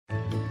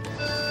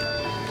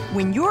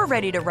When you're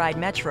ready to ride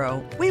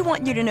Metro, we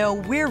want you to know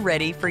we're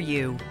ready for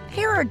you.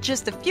 Here are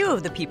just a few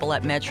of the people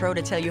at Metro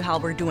to tell you how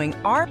we're doing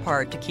our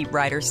part to keep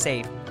riders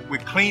safe. We're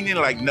cleaning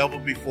like never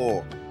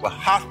before with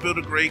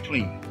hospital-grade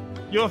cleaning.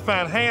 You'll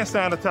find hand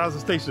sanitizer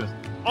stations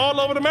all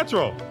over the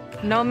Metro.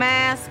 No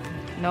mask,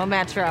 no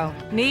Metro.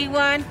 Need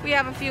one? We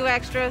have a few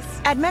extras.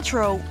 At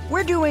Metro,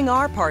 we're doing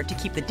our part to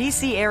keep the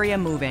D.C. area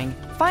moving.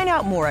 Find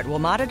out more at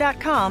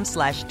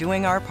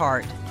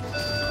WMATA.com/doingourpart.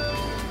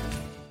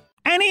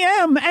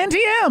 NEM,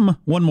 NTM.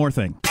 One more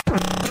thing.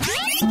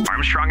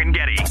 Armstrong and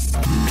Getty.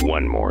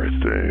 One more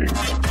thing.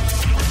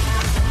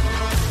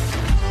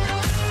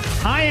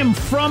 I am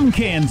from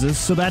Kansas,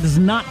 so that is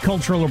not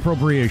cultural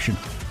appropriation.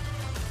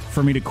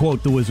 For me to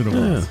quote the Wizard of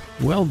Oz.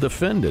 Well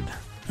defended.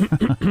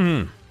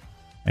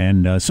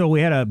 And so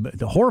we had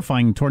the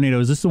horrifying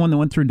tornado. Is this the one that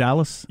went through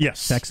Dallas?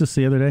 Yes. Texas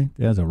the other day?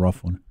 That was a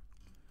rough one.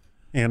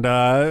 And,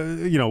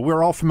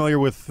 we're all familiar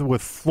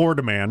with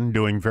Florida Man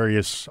doing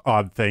various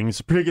odd things,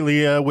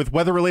 particularly with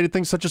weather-related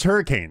things such as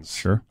hurricanes.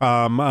 Sure.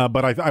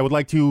 But I would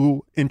like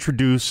to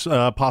introduce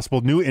a possible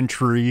new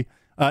entry,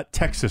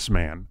 Texas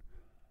Man.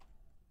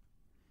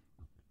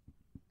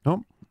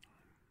 Oh,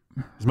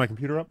 is my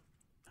computer up?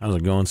 How's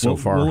it going so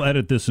far? We'll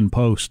edit this in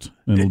post,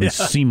 and it'll be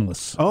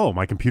seamless. Oh,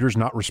 my computer's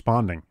not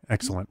responding.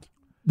 Excellent.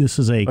 This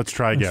is Let's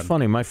try again. It's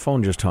funny. My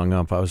phone just hung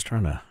up. I was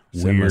trying to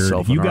send weird.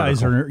 myself an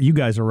article. You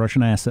guys are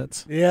Russian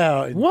assets.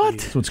 Yeah. What?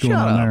 That's what's going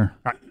on there.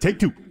 All right, take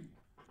two.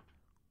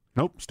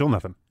 Nope, still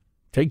nothing.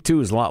 Take two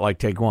is a lot like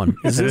take one.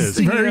 It's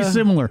very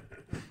similar.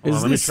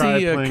 Is this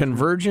the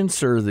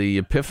convergence or the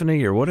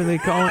epiphany or what do they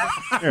call it?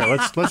 Here,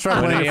 let's try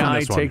playing it from AI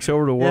this one. takes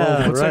over the world.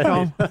 Yeah, What's that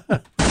called?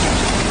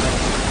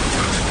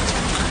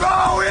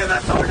 Go in the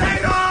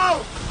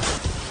tornado!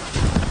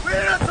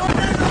 We're in a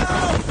tornado!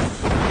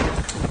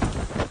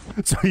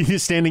 So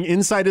he's standing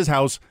inside his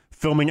house,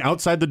 filming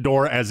outside the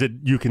door as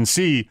you can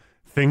see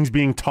things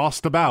being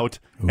tossed about,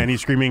 and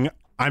he's screaming,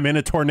 "I'm in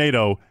a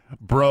tornado,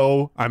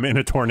 bro! I'm in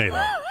a tornado."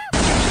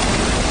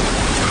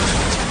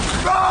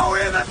 Go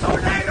in the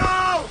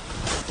tornado!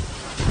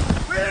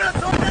 We're in a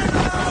tornado!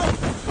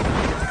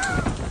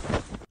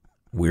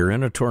 We're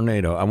in a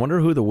tornado. I wonder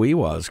who the we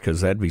was,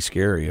 because that'd be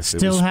scary if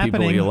Still it was happening.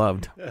 people you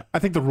loved. I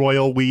think the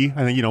royal we.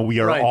 I think we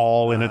are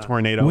all in a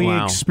tornado. We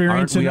Wow.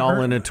 experience Aren't we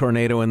all in a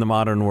tornado in the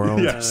modern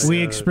world? Yes.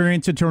 We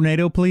experience a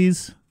tornado,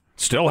 please.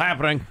 Still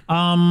happening.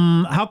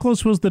 How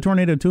close was the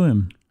tornado to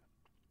him?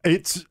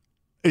 It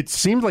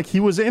seemed like he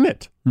was in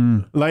it.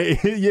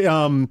 Like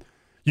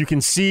you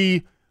can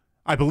see.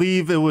 I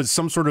believe it was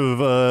some sort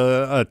of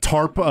a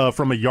tarp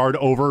from a yard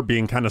over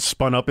being kind of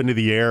spun up into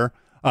the air.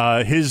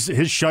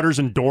 His shutters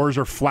and doors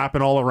are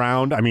flapping all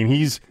around. I mean,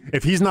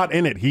 if he's not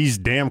in it, he's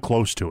damn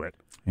close to it.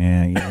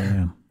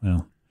 Yeah.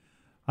 Well,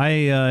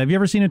 have you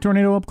ever seen a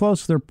tornado up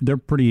close? They're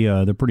pretty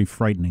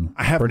frightening.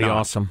 I have Pretty not.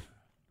 awesome.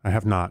 I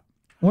have not.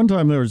 One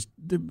time there was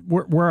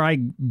where I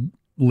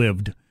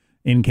lived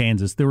in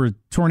Kansas. There were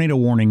tornado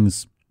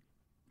warnings,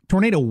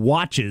 tornado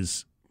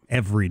watches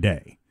every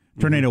day.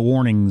 Tornado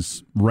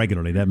warnings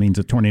regularly. That means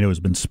a tornado has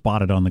been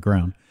spotted on the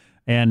ground.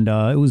 And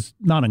it was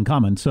not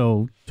uncommon.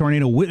 So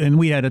tornado, and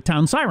we had a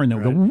town siren that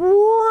would go,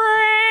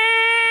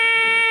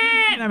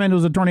 I mean, it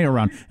was a tornado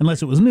around.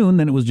 Unless it was noon,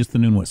 then it was just the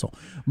noon whistle.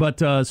 But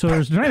so there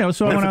was a tornado.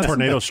 So I went out.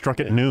 Tornado struck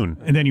at noon.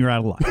 And then you're out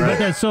of luck.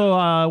 But,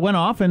 so went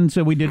off, and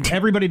so we did.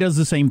 Everybody does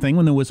the same thing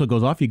when the whistle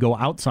goes off. You go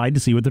outside to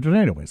see what the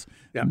tornado is.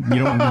 Yeah. You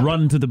don't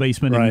run to the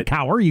basement and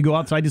cower. You go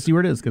outside to see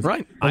where it is.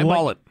 Right.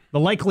 Eyeball it. The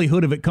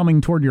likelihood of it coming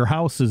toward your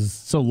house is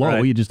so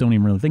low, you just don't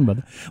even really think about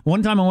it.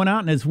 One time I went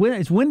out, and it's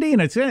windy,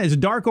 and it's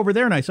dark over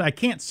there, and I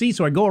can't see,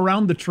 so I go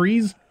around the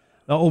trees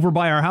over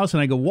by our house,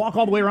 and I go walk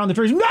all the way around the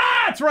trees.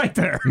 Ah, it's right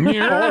there. And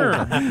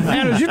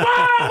it was just,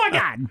 oh, my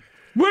God.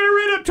 We're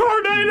in a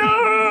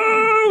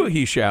tornado!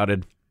 He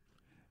shouted.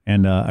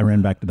 And I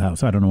ran back to the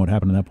house. I don't know what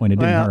happened at that point. It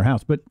didn't hit our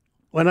house, but...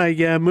 When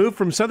I moved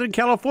from Southern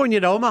California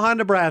to Omaha,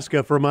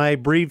 Nebraska for my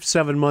brief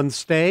 7-month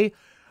stay,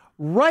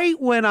 right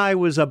when I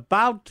was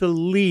about to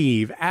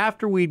leave,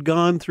 after we'd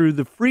gone through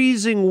the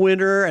freezing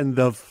winter and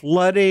the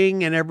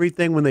flooding and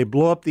everything, when they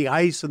blow up the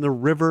ice in the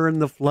river and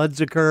the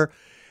floods occur,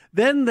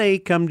 then they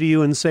come to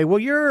you and say, well,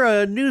 you're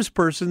a news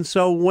person,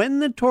 so when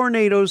the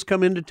tornadoes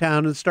come into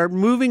town and start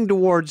moving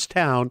towards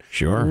town,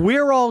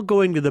 we're all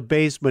going to the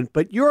basement,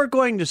 but you're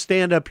going to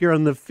stand up here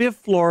on the 5th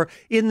floor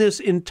in this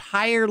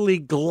entirely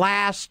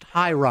glassed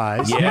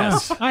high-rise.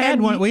 Yes. I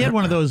had one. We had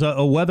one of those,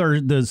 a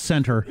weather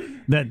center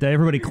that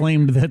everybody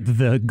claimed that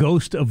the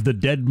ghost of the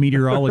dead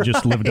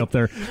meteorologist lived up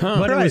there.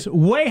 But it was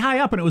way high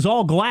up, and it was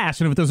all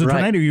glass, and if there was a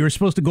tornado, you were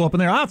supposed to go up in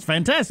there. Oh, it's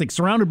fantastic.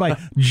 Surrounded by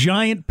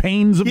giant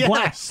panes of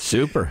glass.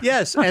 Super.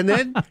 Yes, and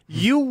then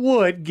you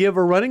would give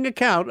a running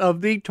account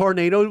of the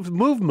tornado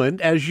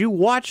movement as you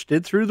watched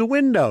it through the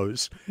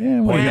windows.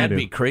 Yeah, well, that'd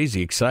be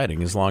crazy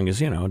exciting as long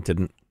as, it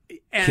didn't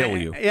kill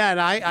you. Yeah,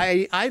 and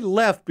I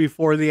left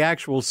before the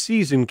actual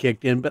season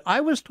kicked in, but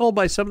I was told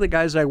by some of the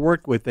guys I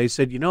worked with, they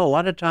said, a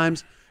lot of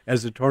times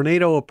as the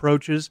tornado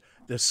approaches,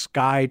 the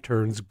sky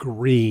turns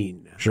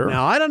green. Sure.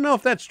 Now, I don't know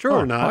if that's true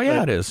or not. Oh, yeah,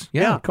 but- it is.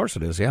 Yeah, of course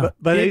it is. Yeah.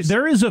 But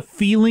There is a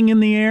feeling in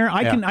the air.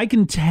 Yeah. I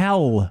can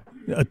tell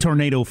a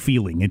tornado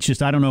feeling. It's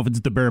just I don't know if it's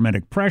the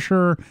barometric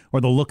pressure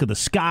or the look of the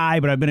sky,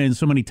 but I've been in it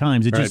so many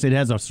times. It just it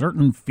has a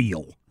certain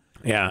feel.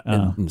 Yeah,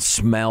 and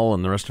smell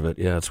and the rest of it.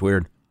 Yeah, it's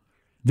weird.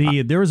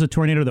 There was a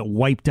tornado that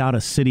wiped out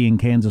a city in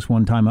Kansas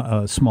one time,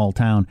 a small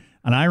town,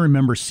 and I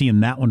remember seeing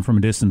that one from a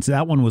distance.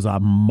 That one was a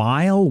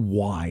mile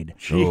wide,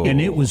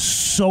 and it was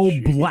so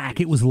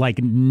black. It was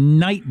like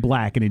night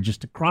black, and it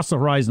just across the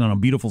horizon on a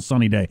beautiful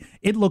sunny day.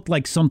 It looked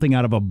like something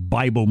out of a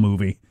Bible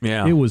movie.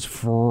 Yeah. It was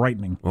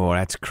frightening. Oh,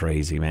 that's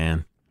crazy,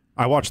 man.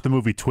 I watched the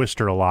movie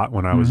Twister a lot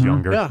when I was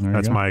younger. Yeah.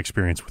 That's my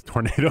experience with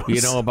tornadoes.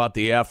 You know about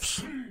the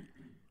Fs?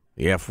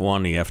 The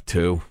F1, the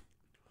F2,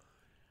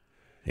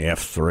 the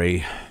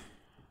F3,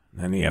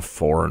 then the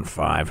F4 and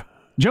 5.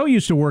 Joe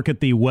used to work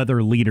at the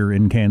weather leader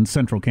in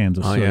central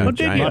Kansas. Oh, yeah, a lot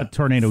giant. of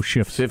tornado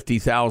shifts.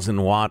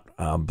 50,000 watt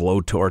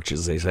blowtorch,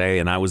 as they say,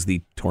 and I was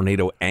the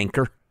tornado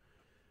anchor.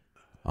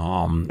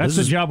 That's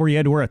the job where you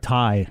had to wear a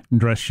tie and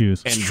dress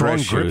shoes. And Strong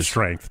dress grip shoes.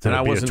 strength And to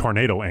I be a wasn't-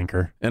 tornado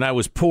anchor. And I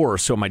was poor,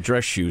 so my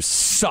dress shoes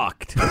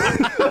sucked.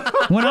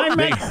 When I They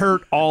met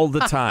hurt all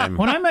the time.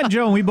 When I met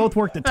Joe and we both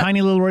worked at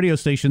tiny little radio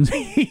stations,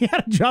 he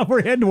had a job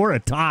where he had to wear a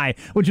tie,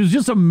 which was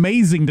just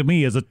amazing to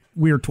me as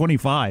we were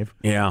 25.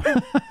 Yeah.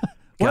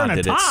 Wearing God, a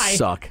did it tie?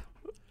 suck.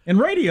 In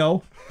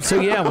radio,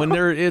 So yeah, when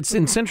it's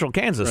in central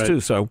Kansas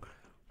too, so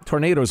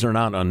tornadoes are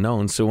not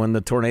unknown. So when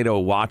the tornado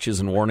watches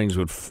and warnings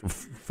would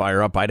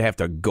fire up, I'd have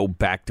to go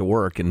back to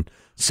work and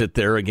sit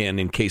there again,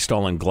 encased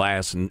all in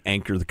glass, and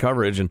anchor the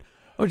coverage. And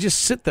I would just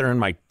sit there in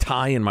my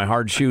tie and my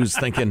hard shoes,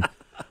 thinking,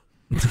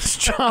 "This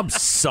job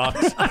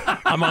sucks.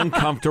 I'm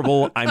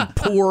uncomfortable. I'm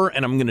poor,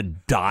 and I'm going to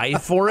die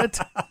for it."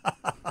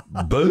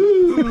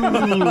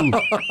 Boo!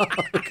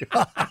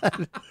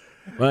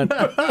 But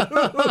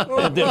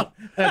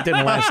that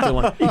didn't last too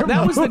long.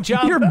 That was the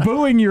job. you're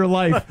booing your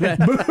life.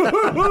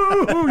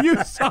 Boo!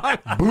 You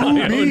suck. Boo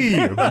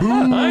me! Boo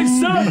I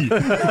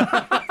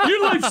suck.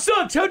 Your life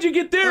sucks. How'd you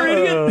get there,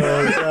 idiot?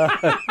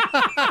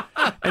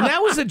 And that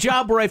was a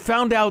job where I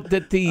found out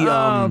that the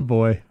Oh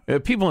boy.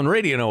 people in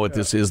radio know what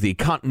this is. The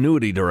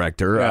continuity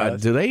director.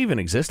 Do they even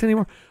exist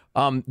anymore?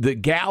 The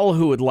gal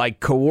who would like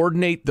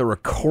coordinate the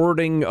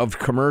recording of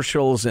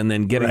commercials and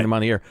then getting them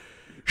on the air.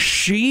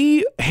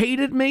 She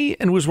hated me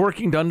and was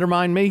working to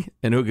undermine me,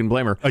 and who can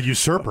blame her? A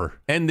usurper.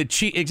 And the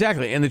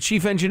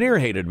chief engineer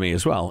hated me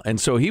as well, and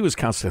so he was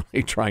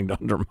constantly trying to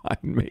undermine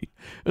me.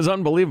 It was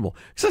unbelievable.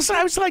 So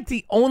I was like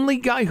the only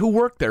guy who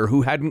worked there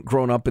who hadn't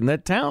grown up in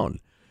that town,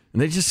 and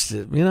they just,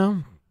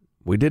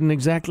 we didn't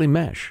exactly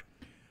mesh.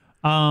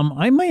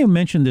 I may have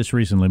mentioned this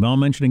recently, but I'll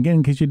mention it again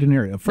in case you didn't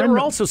hear it. There were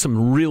also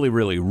some really,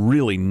 really,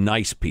 really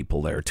nice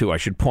people there too. I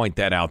should point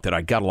that out that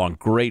I got along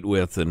great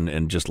with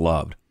and just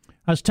loved.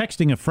 I was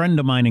texting a friend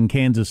of mine in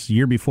Kansas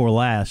year before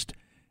last,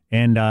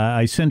 and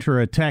I sent her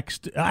a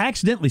text. I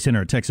accidentally sent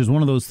her a text. It's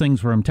one of those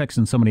things where I'm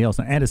texting somebody else,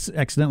 and I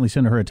accidentally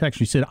sent her a text.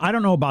 She said, "I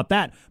don't know about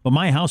that, but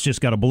my house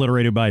just got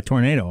obliterated by a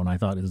tornado." And I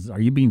thought,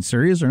 are you being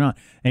serious or not?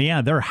 And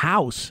yeah, their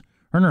house,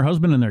 her and her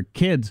husband and their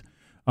kids,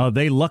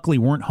 they luckily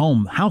weren't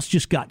home. The house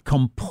just got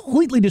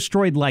completely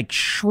destroyed, like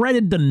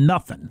shredded to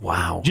nothing.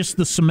 Wow. Just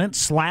the cement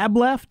slab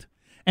left.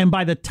 And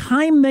by the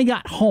time they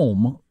got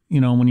home,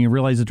 when you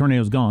realize the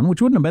tornado's gone,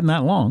 which wouldn't have been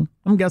that long,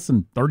 I'm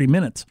guessing 30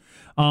 minutes.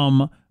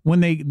 When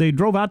they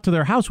drove out to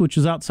their house, which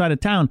is outside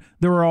of town,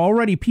 there were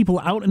already people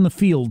out in the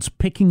fields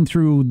picking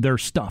through their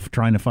stuff,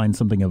 trying to find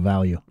something of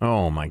value.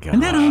 Oh, my God.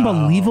 Isn't that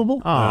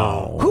unbelievable?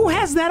 Oh. Who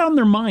has that on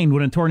their mind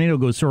when a tornado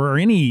goes through, or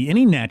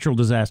any natural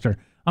disaster?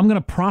 I'm going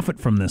to profit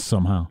from this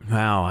somehow.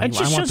 Wow, I It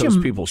just want shows those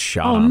you- people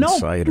shot Oh, on no,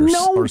 sight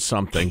no or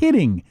something.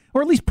 Kidding,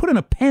 or at least put in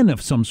a pen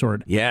of some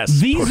sort. Yes,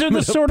 these put are them the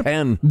in a sort of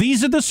pen.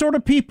 These are the sort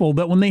of people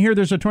that when they hear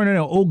there's a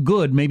tornado, oh,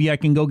 good, maybe I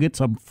can go get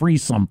some free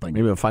something.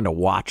 Maybe I'll find a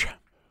watch.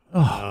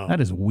 Oh, that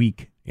is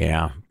weak.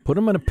 Yeah, put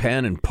them in a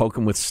pen and poke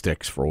them with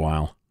sticks for a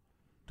while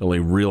till they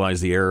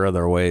realize the error of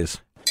their ways.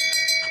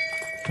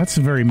 That's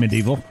very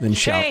medieval. Then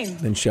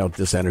Shame. shout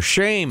this at her.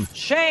 Shame.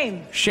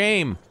 Shame.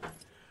 Shame.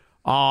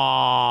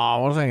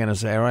 What was I going to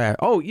say?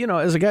 Oh,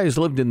 as a guy who's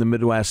lived in the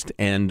Midwest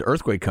and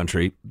earthquake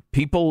country,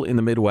 people in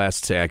the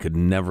Midwest say I could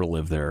never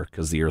live there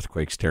because the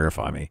earthquakes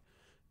terrify me.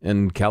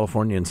 And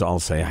Californians all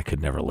say I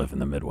could never live in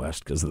the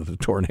Midwest because of the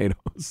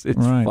tornadoes. It's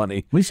Right. funny.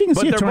 At least you can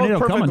but see a they're tornado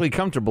both perfectly coming.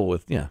 comfortable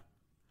with,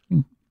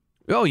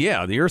 Oh,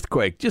 yeah, the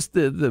earthquake. Just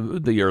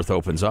the earth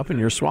opens up and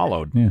you're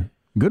swallowed. Yeah.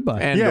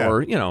 Goodbye. And, Yeah.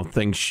 or,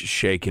 things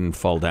shake and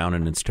fall down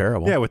and it's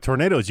terrible. Yeah, with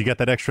tornadoes, you get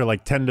that extra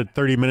 10 to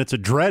 30 minutes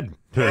of dread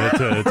to add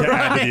to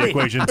the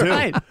equation, too.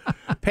 Right.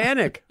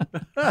 Panic.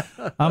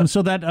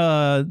 So that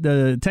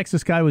the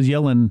Texas guy was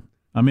yelling,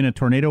 "I'm in a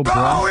tornado, bro."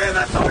 Go in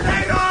the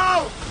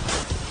tornado!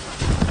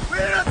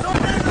 We're in a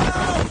tornado!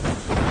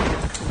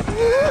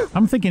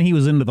 I'm thinking he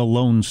was into the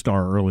Lone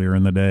Star earlier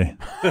in the day.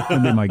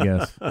 That'd be my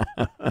guess.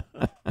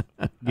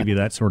 Give you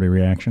that sort of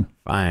reaction.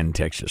 Fine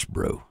Texas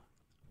brew.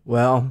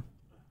 Well,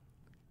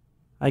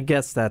 I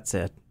guess that's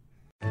it.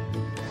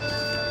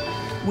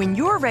 When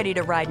you're ready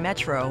to ride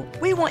Metro,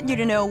 we want you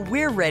to know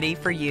we're ready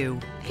for you.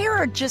 Here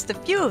are just a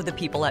few of the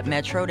people at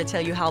Metro to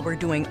tell you how we're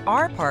doing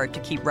our part to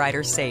keep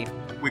riders safe.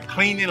 We're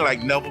cleaning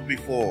like never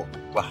before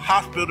with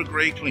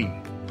hospital-grade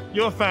cleaning.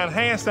 You'll find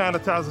hand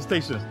sanitizer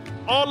stations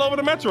all over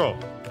the Metro.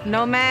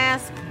 No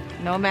mask,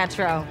 no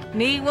Metro.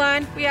 Need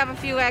one? We have a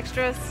few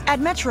extras.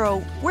 At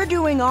Metro, we're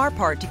doing our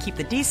part to keep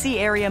the D.C.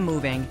 area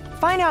moving.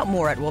 Find out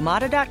more at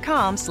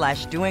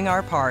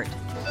WMATA.com/doingourpart.